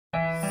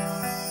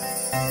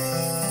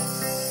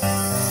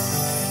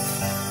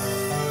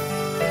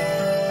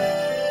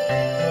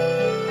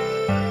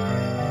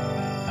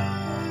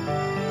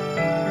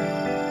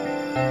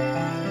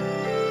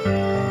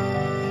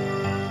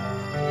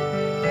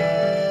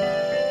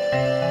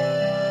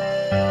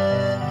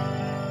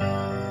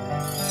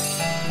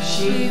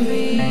she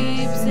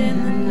weeps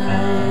in the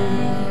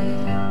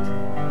night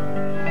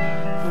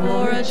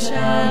for a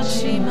child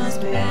she must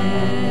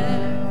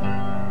bear.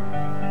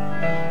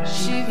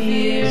 She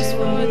fears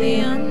for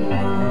the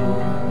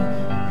unborn,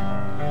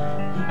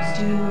 looks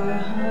to her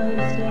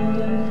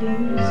husband and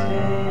fears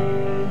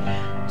fate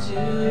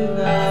to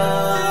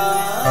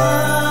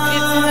love.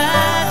 It's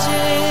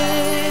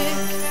magic,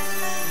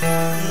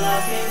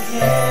 love can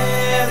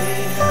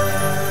carry her.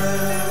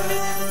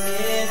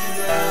 It's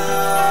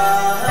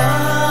love,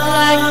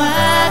 like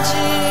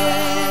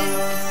magic.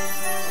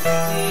 Do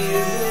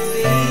you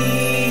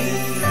believe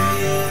it's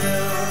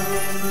real?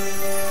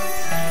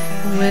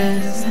 Where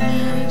does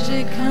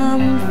magic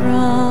come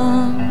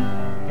from?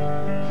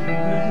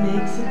 What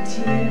makes a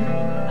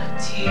tear a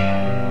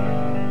tear?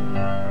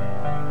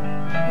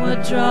 What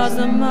draws a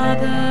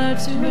mother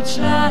to a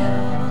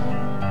child?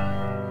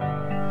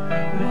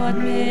 What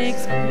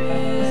makes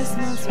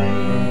Christmas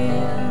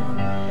real?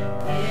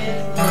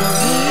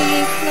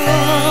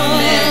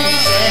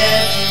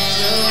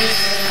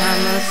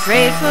 I'm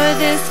afraid for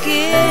this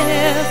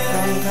gift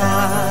from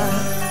God,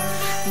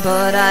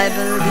 but I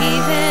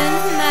believe in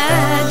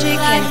magic,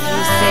 and if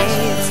you say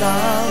it's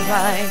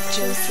alright,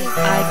 Joseph, I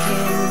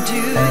can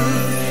do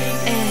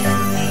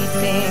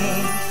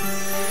anything.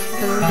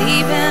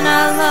 Believe in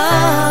our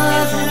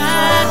love and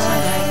what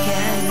I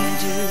can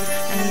do,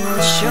 and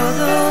we'll show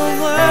the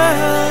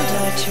world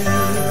our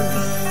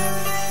truth.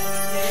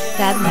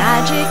 That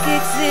magic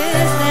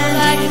exists,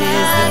 and it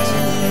is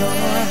in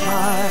your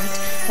heart,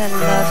 that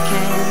love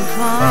can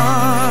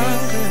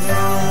conquer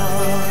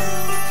all.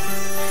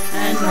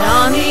 And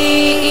on the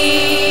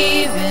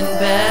eve in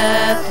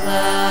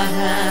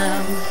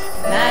Bethlehem,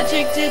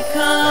 magic did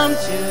come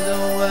to the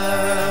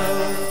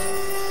world,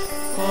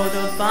 for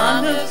the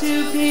bond of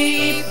two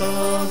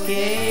people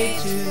gave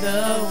to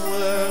the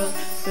world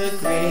the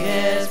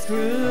greatest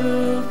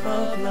proof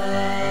of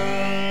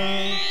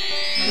love,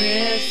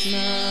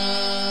 Christmas.